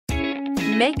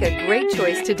Make a great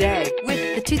choice today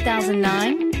with the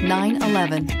 2009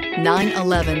 911.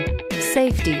 911.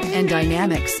 Safety and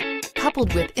dynamics,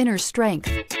 coupled with inner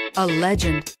strength, a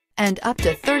legend, and up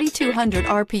to 3,200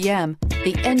 RPM,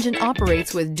 the engine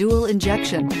operates with dual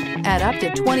injection. At up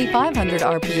to 2,500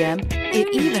 RPM, it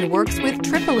even works with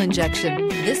triple injection.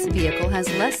 This vehicle has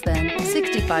less than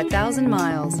 65,000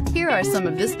 miles. Here are some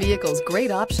of this vehicle's great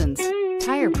options: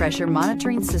 tire pressure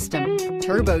monitoring system,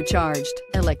 turbocharged,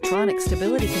 electronic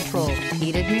stability control,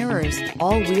 heated mirrors,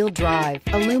 all-wheel drive,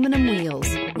 aluminum wheels,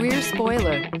 rear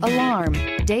spoiler, alarm,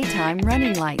 daytime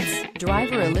running lights,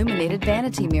 driver illuminated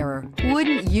vanity mirror.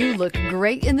 Wouldn't you look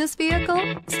great in this vehicle?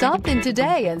 Stop in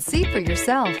today and see for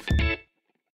yourself.